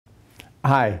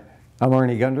Hi, I'm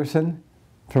Arnie Gundersen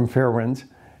from Fairwinds,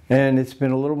 and it's been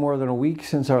a little more than a week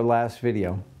since our last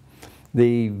video.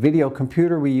 The video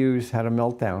computer we used had a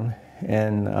meltdown,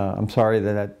 and I'm sorry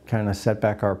that kind of set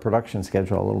back our production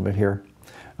schedule a little bit here.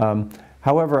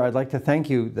 However, I'd like to thank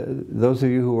you, those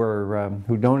of you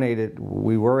who donated.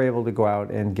 We were able to go out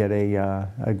and get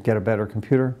a better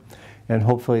computer, and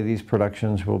hopefully these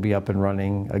productions will be up and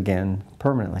running again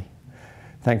permanently.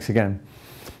 Thanks again.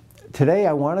 Today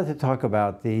I wanted to talk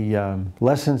about the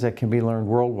lessons that can be learned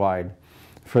worldwide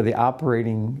for the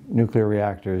operating nuclear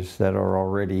reactors that are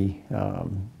already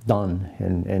done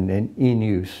and in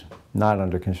use, not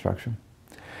under construction.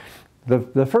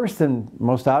 The first and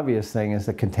most obvious thing is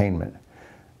the containment.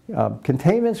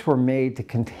 Containments were made to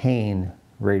contain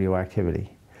radioactivity.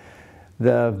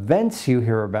 The vents you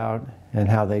hear about and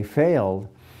how they failed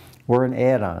were an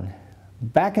add-on.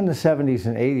 Back in the 70s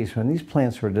and 80s, when these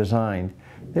plants were designed,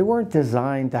 they weren't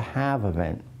designed to have a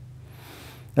vent.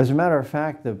 As a matter of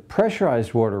fact, the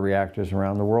pressurized water reactors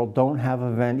around the world don't have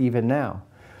a vent even now.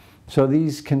 So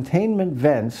these containment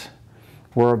vents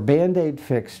were a band-aid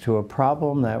fix to a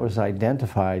problem that was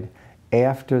identified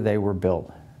after they were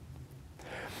built.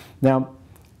 Now,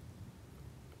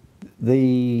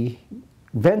 the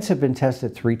vents have been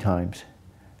tested 3 times,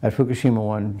 at Fukushima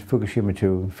 1, Fukushima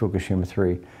 2, Fukushima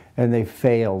 3, and they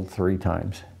failed 3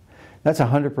 times. That's a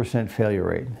 100% failure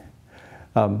rate.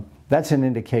 That's an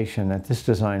indication that this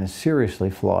design is seriously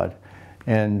flawed,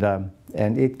 and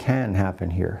it can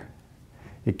happen here.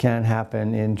 It can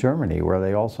happen in Germany, where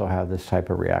they also have this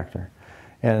type of reactor,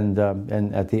 and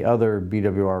at the other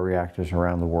BWR reactors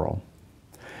around the world.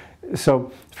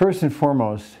 So first and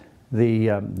foremost,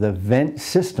 the vent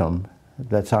system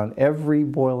that's on every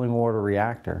boiling water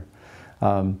reactor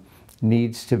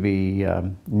needs to be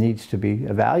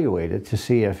evaluated to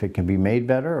see if it can be made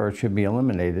better or it should be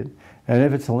eliminated. And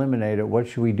if it's eliminated, what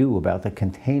should we do about the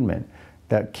containment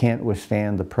that can't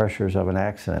withstand the pressures of an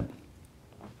accident?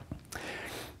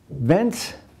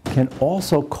 Vents can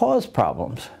also cause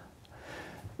problems.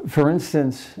 For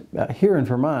instance, here in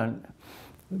Vermont,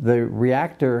 the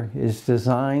reactor is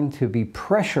designed to be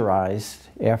pressurized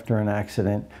after an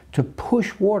accident to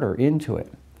push water into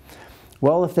it.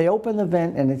 Well, if they open the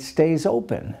vent and it stays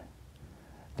open,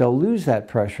 they'll lose that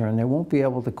pressure and they won't be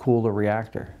able to cool the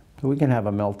reactor. So we can have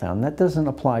a meltdown. That doesn't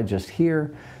apply just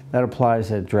here. That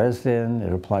applies at Dresden,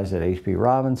 it applies at HB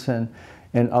Robinson,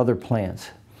 and other plants.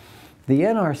 The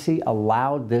NRC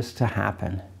allowed this to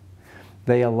happen.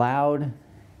 They allowed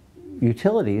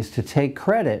utilities to take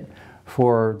credit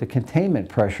for the containment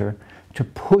pressure to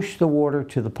push the water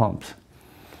to the pumps.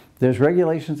 There's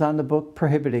regulations on the book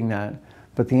prohibiting that,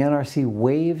 but the NRC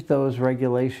waived those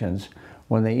regulations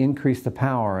when they increased the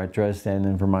power at Dresden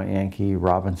and Vermont Yankee,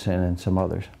 Robinson, and some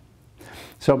others.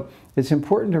 So it's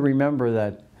important to remember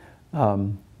that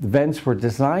the vents were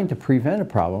designed to prevent a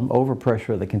problem, overpressure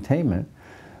of the containment,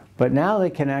 but now they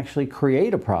can actually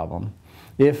create a problem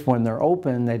if, when they're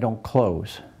open, they don't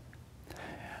close.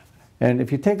 And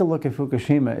if you take a look at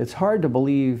Fukushima, it's hard to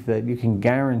believe that you can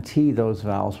guarantee those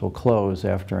valves will close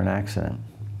after an accident.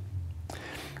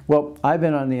 Well, I've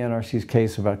been on the NRC's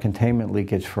case about containment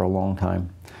leakage for a long time.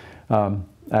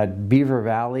 At Beaver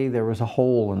Valley, there was a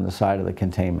hole in the side of the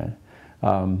containment.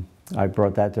 I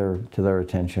brought that to their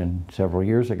attention several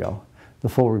years ago. The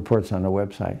full report's on the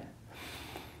website.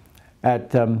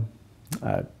 At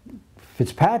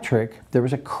Fitzpatrick, there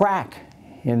was a crack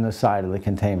in the side of the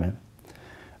containment.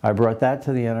 I brought that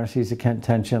to the NRC's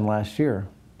attention last year.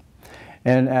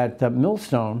 And at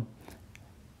Millstone,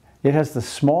 it has the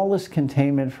smallest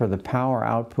containment for the power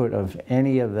output of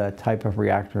any of that type of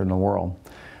reactor in the world.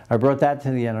 I brought that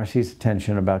to the NRC's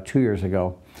attention about 2 years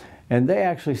ago, and they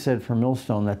actually said for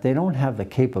Millstone that they don't have the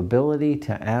capability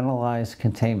to analyze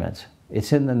containments.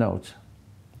 It's in the notes.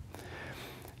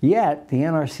 Yet, the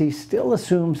NRC still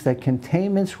assumes that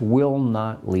containments will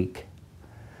not leak.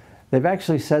 They've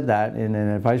actually said that in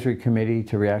an advisory committee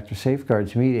to reactor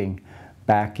safeguards meeting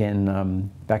back in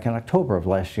October of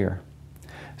last year.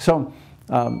 So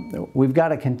we've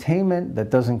got a containment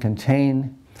that doesn't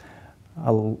contain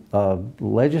a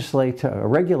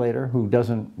regulator who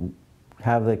doesn't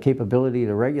have the capability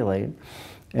to regulate,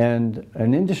 and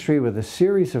an industry with a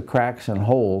series of cracks and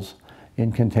holes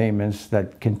in containments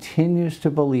that continues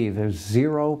to believe there's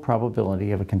 0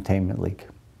 probability of a containment leak.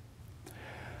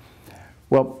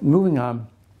 Well, moving on,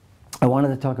 I wanted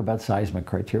to talk about seismic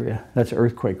criteria. That's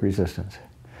earthquake resistance.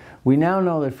 We now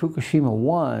know that Fukushima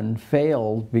 1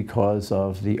 failed because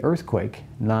of the earthquake,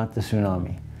 not the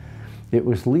tsunami. It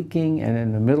was leaking and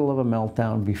in the middle of a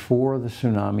meltdown before the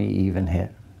tsunami even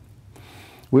hit.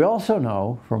 We also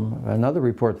know from another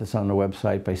report that's on the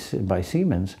website by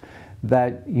Siemens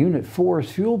that Unit 4's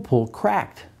fuel pool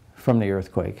cracked from the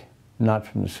earthquake, not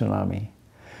from the tsunami.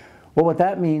 Well, what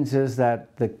that means is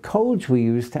that the codes we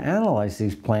use to analyze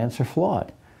these plants are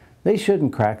flawed. They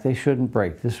shouldn't crack, they shouldn't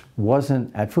break. This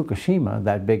wasn't at Fukushima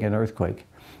that big an earthquake.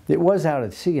 It was out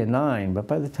at sea in 9, but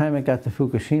by the time it got to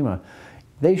Fukushima,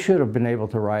 they should have been able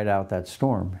to ride out that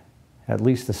storm, at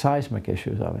least the seismic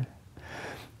issues of it.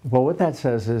 Well, what that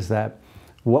says is that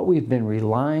what we've been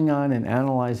relying on in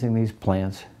analyzing these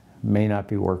plants may not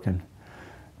be working.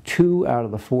 2 out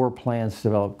of the 4 plants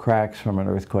developed cracks from an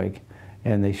earthquake,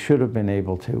 and they should have been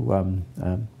able to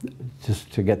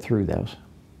just to get through those.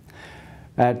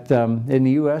 In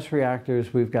the U.S.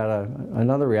 reactors, we've got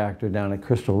another reactor down at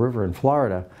Crystal River in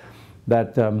Florida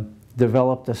that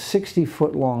developed a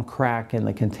 60-foot-long crack in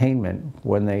the containment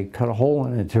when they cut a hole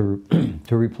in it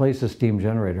to replace a steam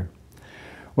generator.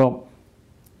 Well,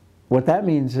 what that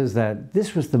means is that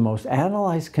this was the most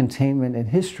analyzed containment in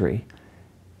history,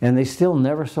 and they still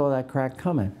never saw that crack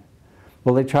coming.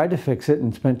 Well, they tried to fix it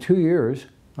and spent 2 years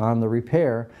on the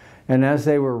repair, and as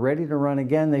they were ready to run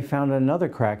again, they found another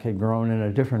crack had grown in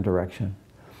a different direction.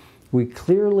 We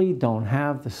clearly don't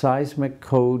have the seismic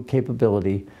code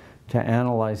capability to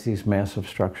analyze these massive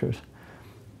structures.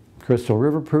 Crystal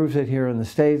River proves it here in the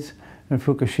States, and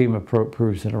Fukushima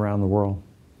proves it around the world.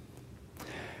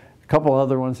 A couple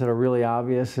other ones that are really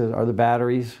obvious are the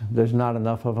batteries. There's not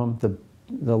enough of them.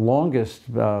 The longest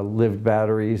lived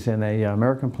batteries in an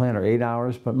American plant are 8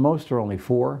 hours, but most are only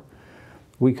 4.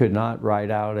 We could not ride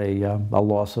out a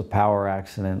loss of power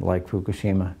accident like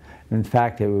Fukushima. In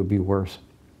fact, it would be worse.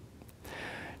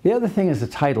 The other thing is the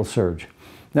tidal surge.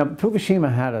 Now,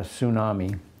 Fukushima had a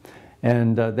tsunami,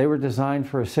 and they were designed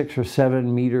for a 6 or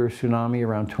 7 meter tsunami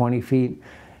around 20 feet,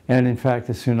 and in fact,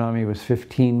 the tsunami was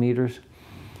 15 meters.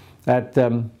 At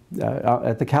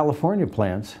the California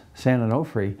plants, San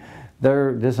Onofre,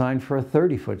 they're designed for a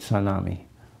 30-foot tsunami.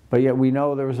 But yet we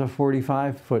know there was a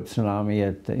 45-foot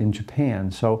tsunami in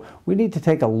Japan. So we need to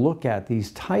take a look at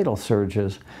these tidal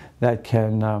surges that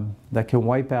can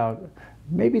wipe out,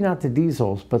 maybe not the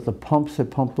diesels, but the pumps that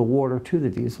pump the water to the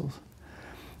diesels.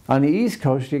 On the East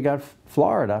Coast, you got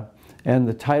Florida and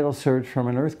the tidal surge from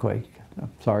an earthquake,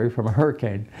 from a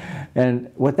hurricane.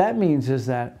 And what that means is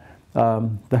that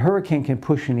the hurricane can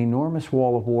push an enormous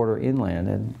wall of water inland,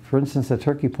 and for instance, the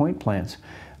Turkey Point plants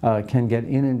can get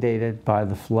inundated by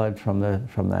the flood from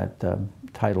that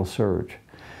tidal surge.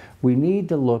 We need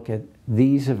to look at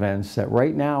these events that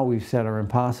right now we've said are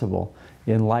impossible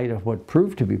in light of what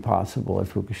proved to be possible at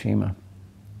Fukushima.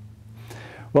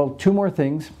 Well, 2 more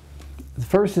things. The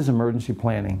first is emergency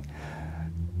planning.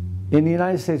 In the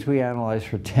United States, we analyze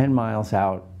for 10 miles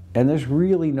out, and there's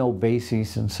really no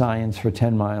basis in science for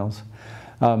 10 miles.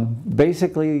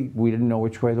 Basically, we didn't know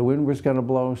which way the wind was going to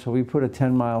blow, so we put a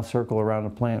 10-mile circle around the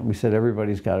plant. We said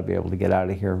everybody's got to be able to get out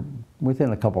of here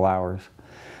within a couple hours.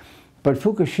 But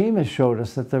Fukushima showed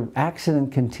us that the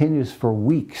accident continues for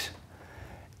weeks,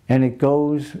 and it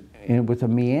goes with a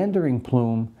meandering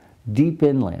plume deep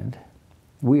inland.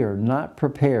 We are not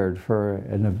prepared for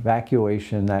an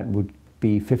evacuation that would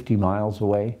be 50 miles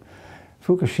away.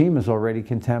 Fukushima is already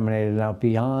contaminated out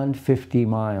beyond 50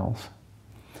 miles.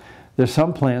 There's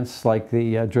some plants like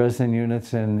the Dresden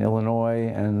units in Illinois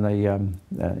and the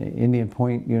Indian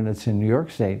Point units in New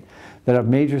York State that have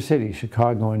major cities,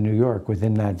 Chicago and New York,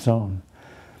 within that zone.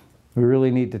 We really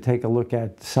need to take a look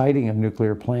at siting of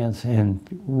nuclear plants and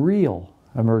real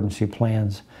emergency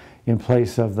plans in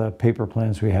place of the paper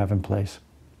plans we have in place.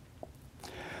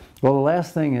 Well, the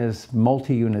last thing is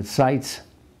multi-unit sites.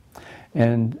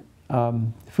 And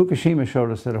Fukushima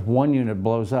showed us that if one unit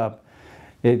blows up,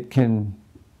 it can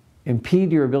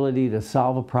impede your ability to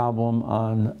solve a problem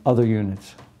on other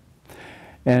units.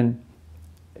 And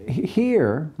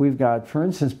here we've got, for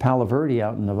instance, Palo Verde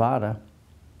out in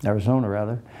Arizona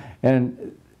rather,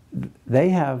 and they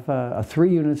have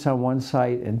 3 units on one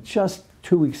site, and just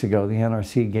 2 weeks ago the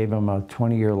NRC gave them a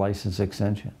 20-year license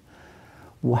extension.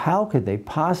 Well, how could they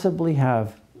possibly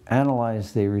have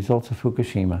analyzed the results of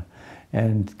Fukushima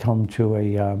and come to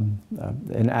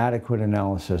an adequate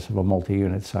analysis of a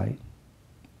multi-unit site?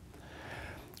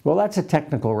 Well, that's a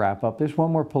technical wrap-up. There's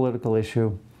one more political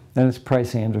issue, and it's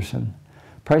Price-Anderson.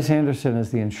 Price-Anderson is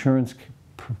the insurance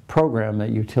program that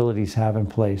utilities have in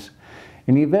place.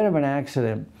 In the event of an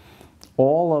accident,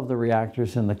 all of the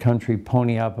reactors in the country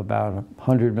pony up about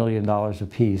 $100 million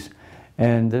apiece,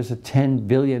 and there's a $10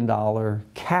 billion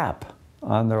cap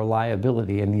on their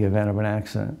liability in the event of an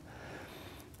accident.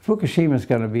 Fukushima is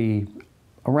going to be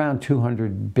around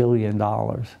 $200 billion.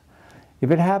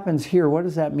 If it happens here, what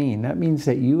does that mean? That means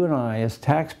that you and I, as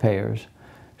taxpayers,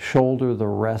 shoulder the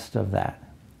rest of that.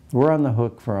 We're on the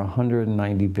hook for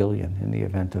 $190 billion in the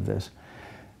event of this.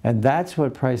 And that's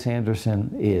what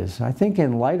Price-Anderson is. I think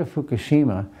in light of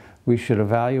Fukushima, we should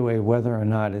evaluate whether or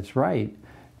not it's right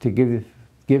to give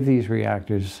these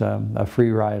reactors a free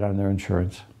ride on their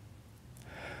insurance.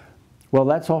 Well,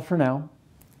 that's all for now.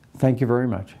 Thank you very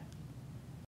much.